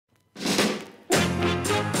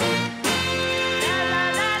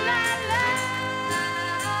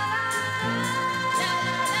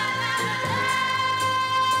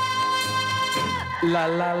La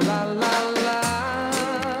la la la la.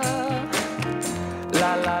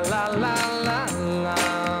 La la la la la la.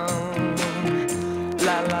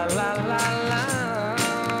 La la la la la.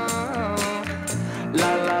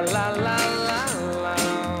 La la la la la la.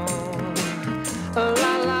 La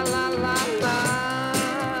la la la la.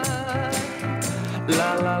 La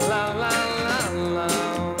la la la la.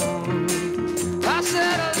 I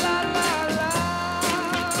said la la la.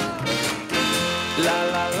 La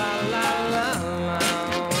la la la la.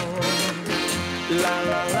 La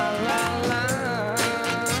la la la la.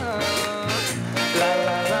 La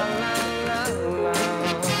la la la la la.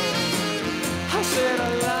 I said la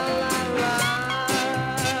la la.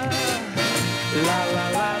 La la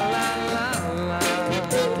la la la la.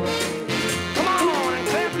 Come on and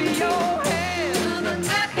clap your hands.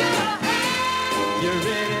 You're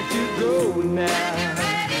ready to go now.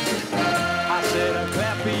 I said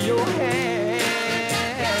clap your hands.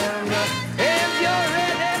 If you're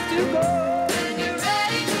ready to go.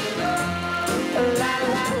 La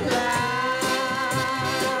la la.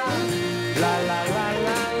 La la la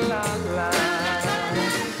la la la.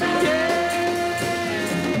 Yeah,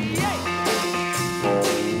 yeah.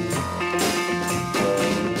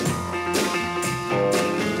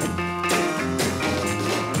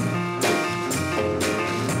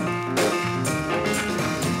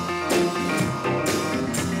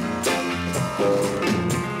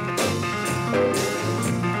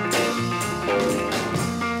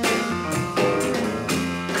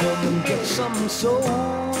 Come and get some soul,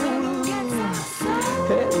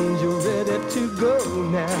 and you're ready to go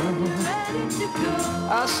now.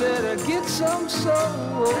 I said get some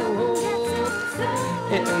soul,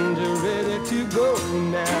 and you're ready to go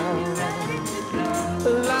now.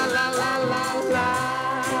 La la la la la.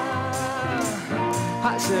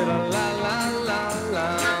 I said la la la la.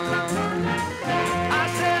 I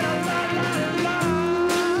said la la la.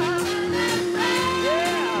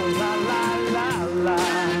 Yeah, la la la la.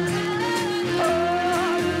 Oh,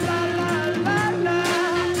 la la la la.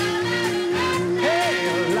 Hey,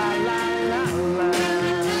 la la la la.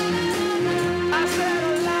 I said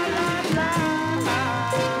la la la.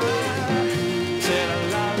 Said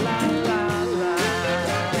la la la la.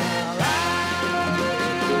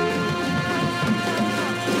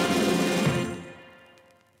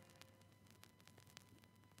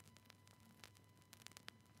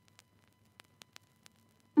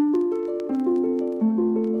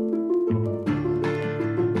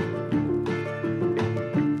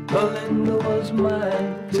 Belinda was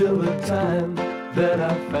mine till the time that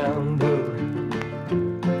I found her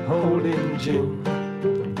holding Jim,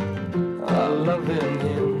 loving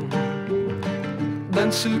him.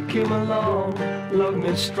 Then Sue came along, loved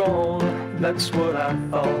me strong, that's what I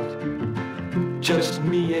thought. Just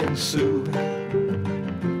me and Sue,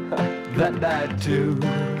 that died too.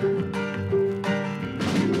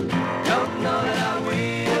 Don't know that I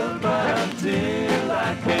will, but until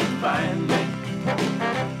I can find me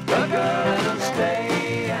a girl that'll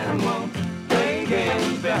stay and won't play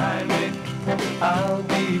games behind me, I'll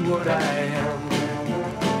be what I am,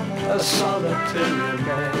 a solitary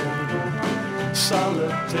man,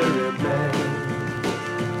 solitary man.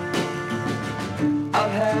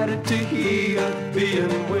 I've had it to hear,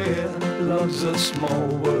 being where love's a small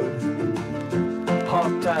word,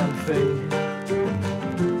 part-time thing,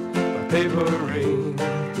 a paper ring.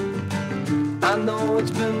 I know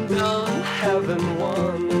it's been done having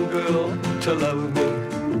one girl to love me,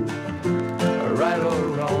 right or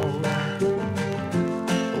wrong,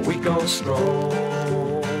 weak or strong.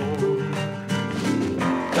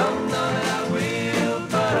 Don't know that I will,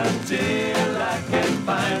 but until I can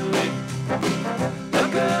find me a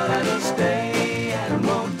girl that'll stay and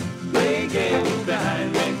won't play games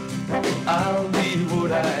behind me, I'll be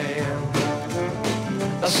what I am,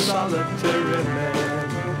 a solitary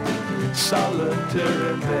man,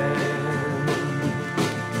 solitary man.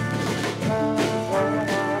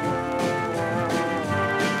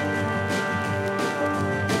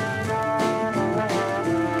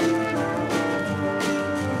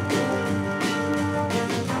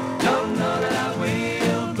 Don't know that I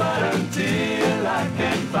will, but until I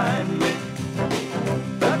can find me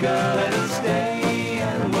a girl that'll stay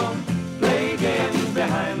and won't play games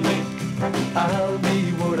behind me, I'll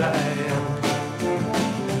be what I am,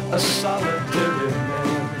 a solitary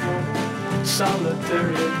man,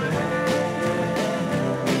 solitary man.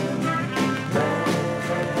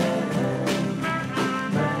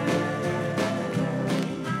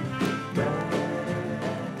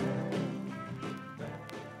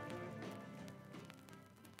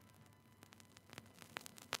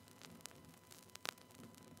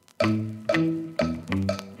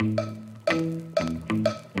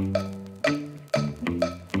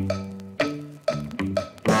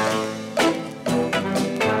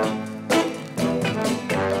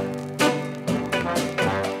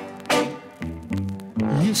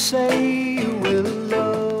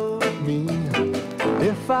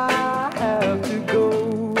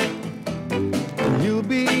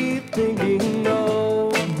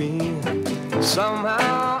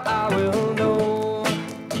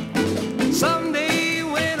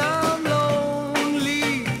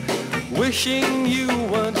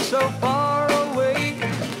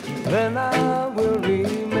 then I will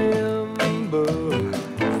remember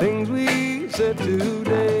things we said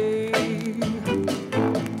today.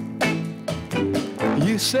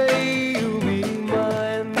 You say you'll be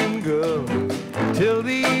mine, girl, till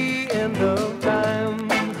the end of time.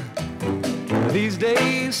 These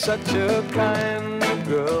days, such a kind of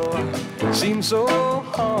girl seems so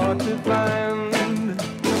hard to find.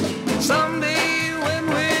 Someday when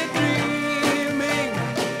we're dreaming,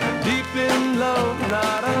 deep in love,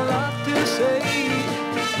 not a lot to say,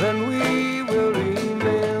 then we will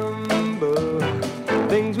remember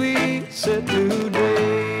things we said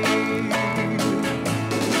today.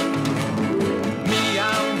 Me,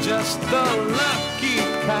 I'm just the lucky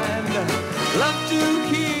kind, love to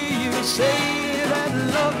hear you say that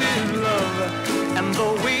love is love, and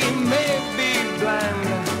though we may be blind,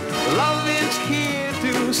 love is here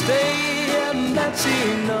to stay, and that's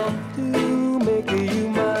enough to make you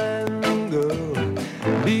mine, girl.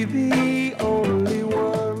 Be the only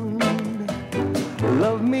one.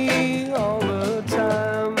 Love me all the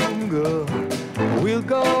time, girl. We'll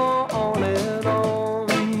go on and on.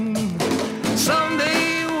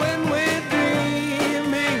 Someday when we're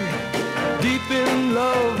dreaming, deep in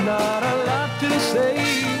love, not a lot to say,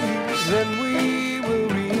 then we will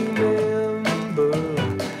remember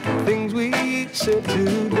things we said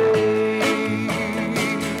today.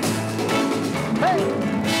 Hey!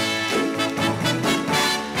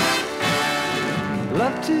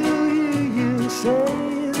 Love to hear you say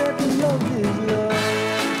that love is love.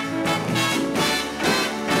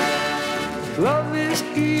 Love is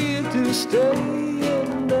here to stay,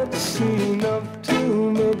 and that's enough to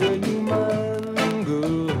make you mine,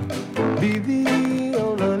 girl. Be the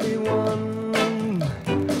only one.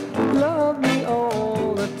 Love me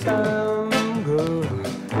all the time, girl.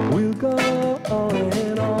 We'll go on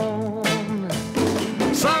and on.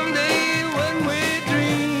 Someday when we're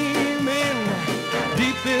dreaming,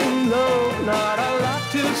 deep in love, not a lot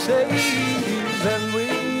to say, then we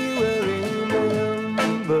will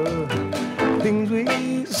remember things we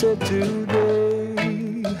said today.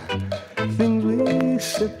 Things we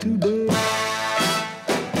said today.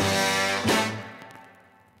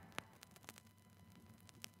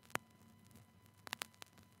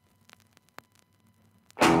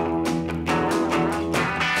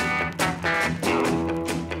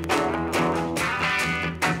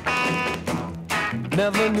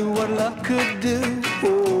 Never knew what love could do,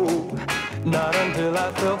 oh, not until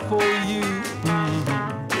I fell for you.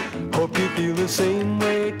 Hope you feel the same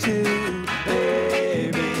way too,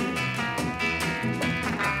 baby.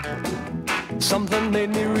 Something made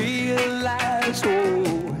me realize,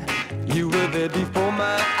 oh, you were there before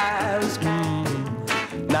my eyes.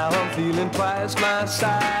 Now I'm feeling twice my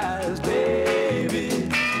size, baby.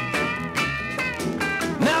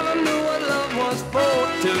 Never knew what love was for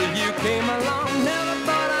till you came along. Never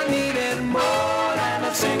thought I needed more than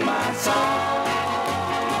to sing my song.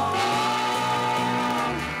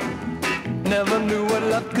 Never knew what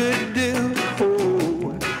love could do,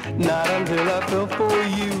 oh, not until I fell for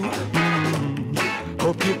you.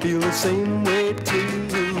 Hope you feel the same way too,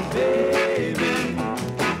 baby.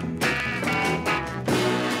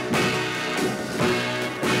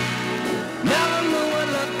 Never knew what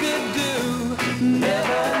love could do,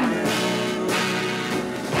 never knew.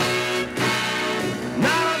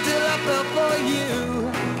 Not until I fell for you,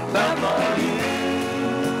 fell for you.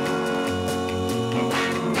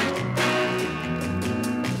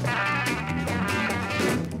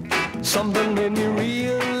 Something made me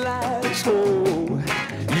realize, oh,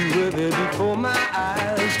 you were there before my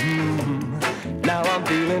eyes. Now I'm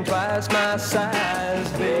feeling twice my size,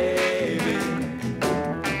 baby.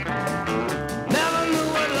 Never knew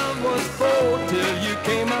what love was for till you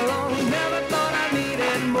came along. Never thought I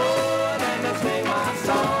needed more than to sing my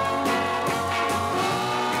song.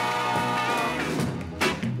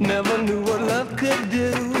 Never knew what love could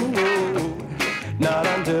do, oh, not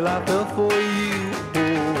until I fell for you.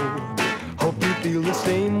 Oh, hope you feel the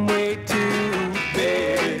same way too.